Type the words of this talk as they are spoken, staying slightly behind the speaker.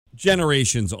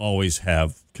generations always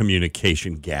have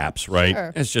communication gaps, right?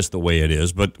 Sure. It's just the way it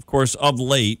is. But, of course, of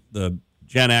late, the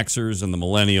Gen-Xers and the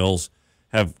Millennials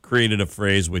have created a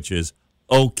phrase which is,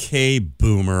 okay,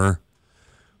 boomer,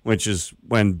 which is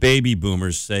when baby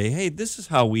boomers say, hey, this is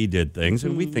how we did things,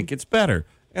 and we think it's better.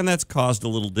 And that's caused a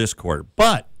little discord.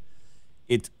 But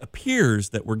it appears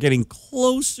that we're getting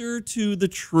closer to the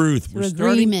truth. To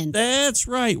agreement. That's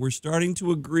right. We're starting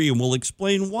to agree, and we'll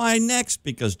explain why next,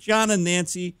 because John and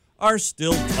Nancy are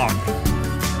still talking.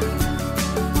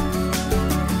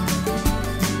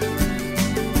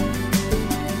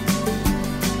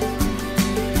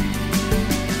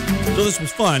 So this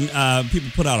was fun.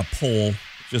 People put out a poll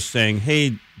just saying,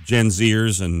 hey,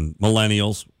 Gen-Zers and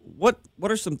Millennials, what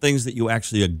are some things that you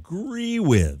actually agree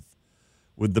with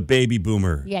the baby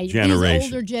boomer generation?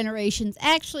 These older generations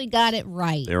actually got it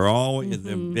right. They're all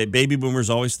baby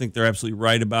boomers always think they're absolutely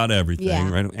right about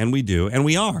everything, right? And we do, and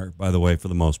we are, by the way, for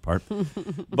the most part.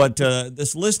 But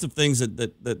this list of things that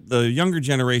the younger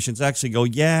generations actually go,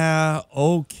 yeah,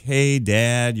 okay,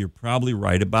 Dad, you're probably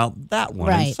right about that one.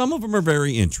 Right. And some of them are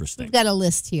very interesting. We've got a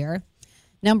list here.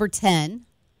 Number 10,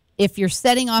 if you're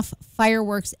setting off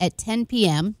fireworks at 10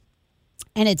 p.m.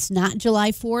 and it's not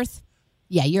July 4th,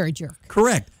 yeah, you're a jerk.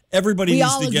 Correct. Everybody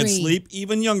needs to get agree. sleep.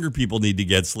 Even younger people need to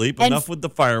get sleep. Enough with the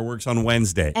fireworks on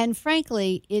Wednesday. And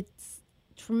frankly, it's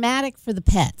traumatic for the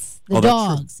pets, the that's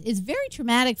dogs. True. It's very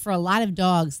traumatic for a lot of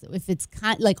dogs. If it's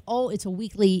it's a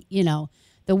weekly,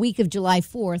 the week of July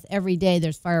 4th, every day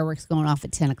there's fireworks going off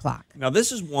at 10 o'clock. Now,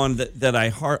 this is one that I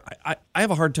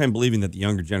have a hard time believing that the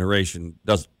younger generation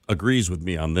agrees with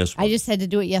me on this one. I just had to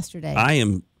do it yesterday. I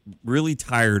am really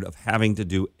tired of having to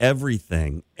do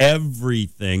everything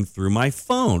through my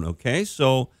phone, okay?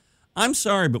 So I'm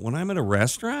sorry, but when I'm at a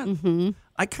restaurant,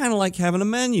 I kind of like having a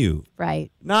menu.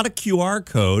 Right. Not a QR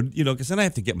code, because then I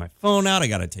have to get my phone out. I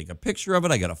got to take a picture of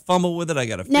it. I got to fumble with it. I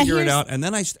got to figure it out. And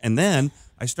then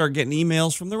I start getting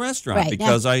emails from the restaurant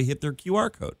because I hit their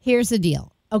QR code. Here's the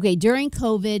deal. Okay, during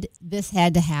COVID, this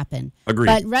had to happen. Agreed.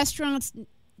 But restaurants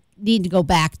need to go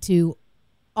back to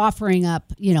offering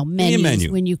up, menus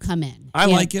when you come in. I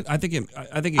like it. I think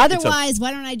Otherwise,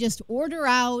 why don't I just order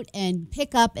out and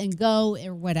pick up and go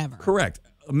or whatever? Correct.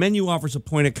 A menu offers a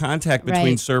point of contact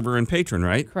between server and patron,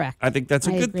 right? Correct. I think that's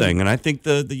a good thing. And I think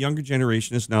the younger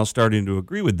generation is now starting to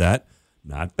agree with that.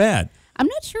 Not bad. I'm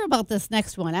not sure about this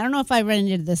next one. I don't know if I run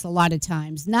into this a lot of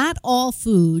times. Not all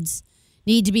foods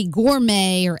need to be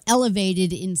gourmet or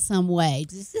elevated in some way.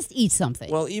 Just eat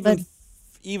something. Well,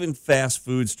 even fast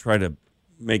foods try to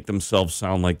make themselves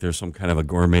sound like there's some kind of a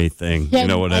gourmet thing. You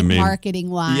know what I mean?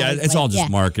 Marketing-wise. Yeah, it's all just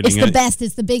marketing. It's the best.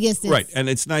 It's the biggest. Right, and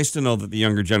it's nice to know that the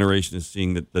younger generation is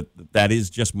seeing that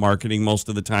is just marketing most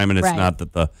of the time, and it's not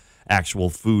that the actual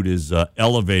food is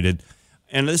elevated.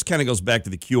 And this kind of goes back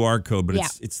to the QR code, but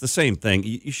it's the same thing.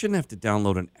 You shouldn't have to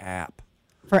download an app.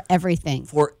 For everything.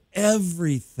 For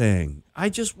everything. I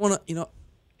just want to,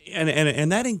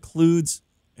 and that includes,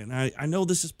 and I know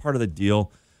this is part of the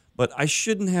deal, but I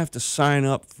shouldn't have to sign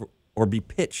up for or be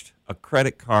pitched a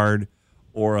credit card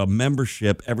or a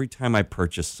membership every time I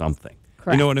purchase something.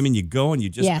 Correct. You know what I mean? You go and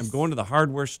I'm going to the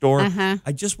hardware store.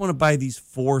 I just want to buy these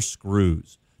 4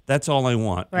 screws. That's all I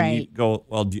want. Right. And you go,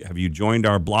 well, have you joined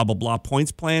our blah, blah, blah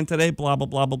points plan today? Blah, blah,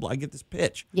 blah, blah, blah. I get this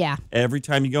pitch. Yeah. Every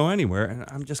time you go anywhere. And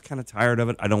I'm just kind of tired of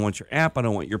it. I don't want your app. I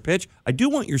don't want your pitch. I do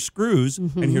want your screws.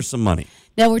 And here's some money.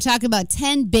 Now, we're talking about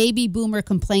 10 baby boomer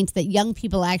complaints that young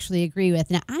people actually agree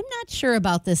with. Now, I'm not sure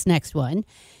about this next one.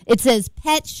 It says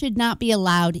pets should not be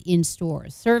allowed in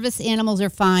stores. Service animals are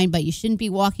fine, but you shouldn't be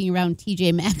walking around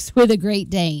TJ Maxx with a Great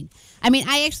Dane. I mean,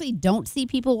 I actually don't see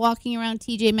people walking around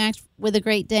TJ Maxx with a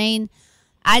Great Dane.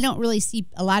 I don't really see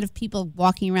a lot of people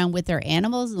walking around with their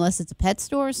animals unless it's a pet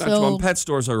store. So pet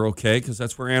stores are okay because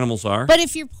that's where animals are. But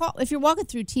if you're walking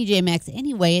through TJ Maxx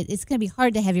anyway, it's going to be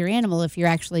hard to have your animal if you're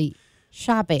actually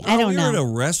shopping. I don't know. We were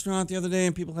at a restaurant the other day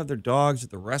and people had their dogs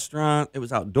at the restaurant. It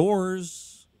was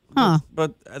outdoors. Huh.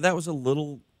 But that was a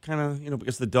little kind of,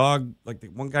 because the dog, the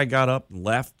one guy got up and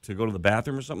left to go to the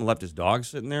bathroom or something, left his dog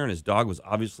sitting there, and his dog was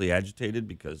obviously agitated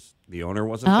because the owner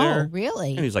wasn't there. Oh,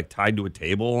 really? And he's tied to a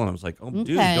table, and I was like, oh,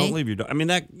 dude, don't leave your dog. I mean,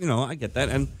 that, I get that.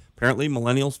 And apparently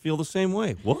millennials feel the same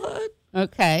way. What?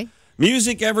 Okay.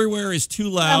 Music everywhere is too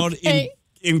loud,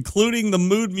 including the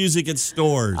mood music at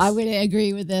stores. I'm going to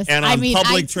agree with this. And on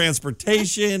public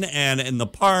transportation and in the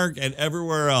park and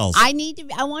everywhere else. I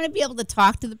want to be able to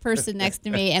talk to the person next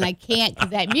to me, and I can't because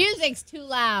that music's too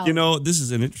loud. This is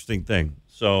an interesting thing.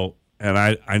 So, and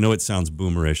I know it sounds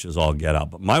boomerish as all get out,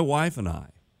 but my wife and I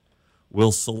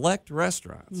will select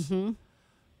restaurants.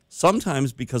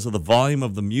 Sometimes because of the volume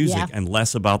of the music and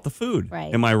less about the food.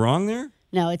 Right. Am I wrong there?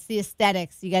 No, it's the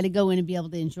aesthetics. You got to go in and be able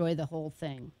to enjoy the whole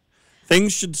thing.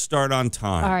 Things should start on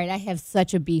time. All right, I have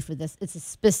such a beef with this. It's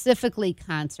specifically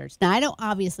concerts. Now, I don't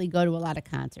obviously go to a lot of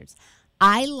concerts.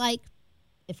 I like,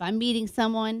 if I'm meeting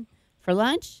someone for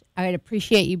lunch, I would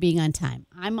appreciate you being on time.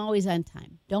 I'm always on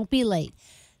time. Don't be late.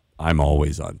 I'm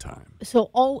always on time.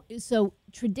 So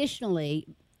traditionally,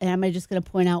 and I'm just going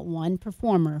to point out one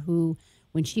performer who,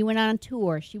 when she went on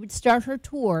tour, she would start her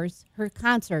tours, her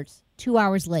concerts, 2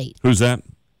 hours late. Who's that?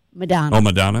 Madonna. Oh,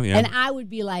 Madonna, yeah. And I would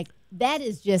be like, that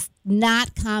is just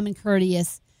not common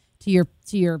courteous to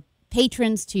your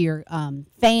patrons, to your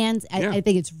fans. I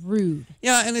think it's rude.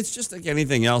 Yeah, and it's just like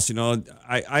anything else, you know. And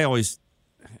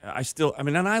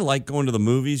I like going to the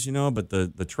movies, you know, but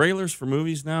the trailers for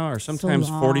movies now are sometimes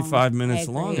 45 minutes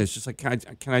long. It's just like,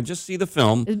 can I just see the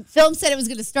film? The film said it was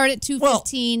going to start at 2:15.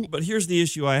 Well, but here's the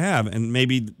issue I have, and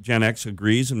maybe Gen X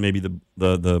agrees, and maybe the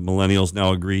millennials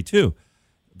now agree too.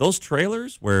 Those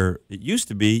trailers, where it used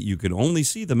to be you could only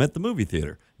see them at the movie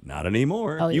theater, not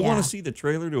anymore. Oh, you want to see the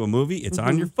trailer to a movie, it's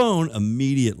on your phone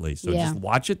immediately. So just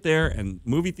watch it there, and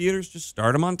movie theaters, just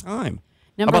start them on time.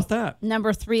 How about that?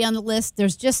 Number 3 on the list,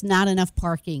 there's just not enough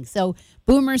parking. So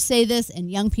boomers say this,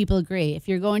 and young people agree. If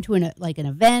you're going to an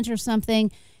event or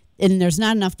something, and there's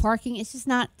not enough parking, it's just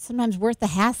not sometimes worth the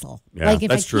hassle. Yeah, like if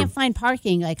that's I true. Can't find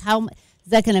parking, like how is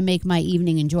that going to make my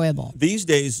evening enjoyable? These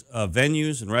days,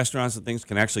 venues and restaurants and things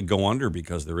can actually go under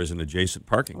because there isn't adjacent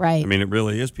parking. Right. I mean, it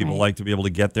really is. People like to be able to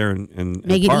get there and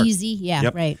make park. it easy. Yeah,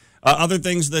 Yep. right. Other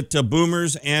things that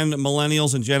boomers and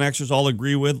millennials and Gen Xers all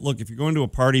agree with, look, if you're going to a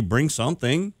party, bring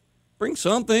something. Bring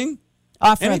something.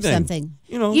 Offer Anything. up something.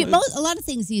 You know, a lot of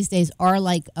things these days are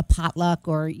like a potluck,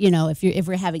 or if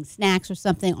we're having snacks or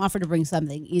something, offer to bring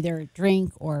something, either a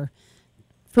drink or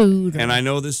food. And I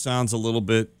know this sounds a little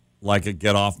bit like a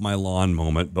get off my lawn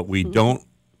moment, but we don't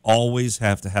always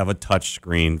have to have a touch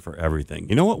screen for everything.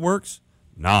 You know what works?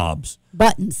 Knobs.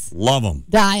 Buttons. Love them.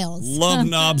 Dials. Love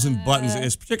knobs and buttons.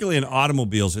 It's particularly in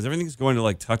automobiles. Everything's going to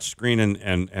like touch screen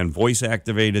and voice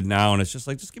activated now, and it's just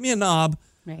like, just give me a knob.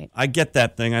 Right. I get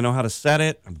that thing. I know how to set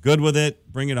it. I'm good with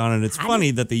it. Bring it on. And it's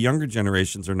funny that the younger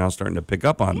generations are now starting to pick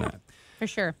up on that. For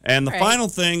sure. And the final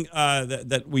thing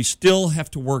that we still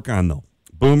have to work on, though,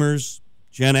 boomers,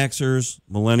 Gen Xers,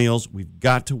 millennials, we've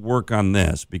got to work on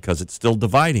this because it's still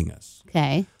dividing us.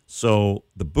 Okay. So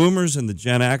the boomers and the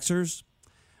Gen Xers,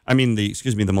 the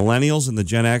millennials and the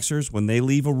Gen Xers, when they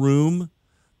leave a room,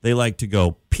 they like to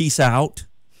go, peace out.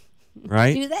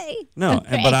 Right? Do they? No,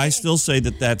 but I still say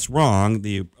that that's wrong.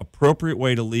 The appropriate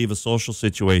way to leave a social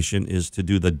situation is to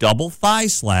do the double thigh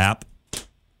slap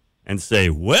and say,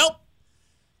 well,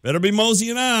 better be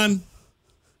moseying on.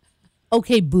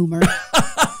 Okay, boomer.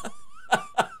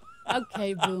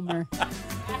 Okay, boomer.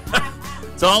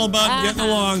 It's all about getting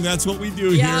along. That's what we do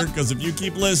here, because if you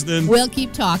keep listening, we'll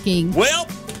keep talking. Well,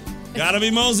 gotta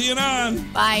be moseying on.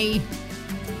 Bye.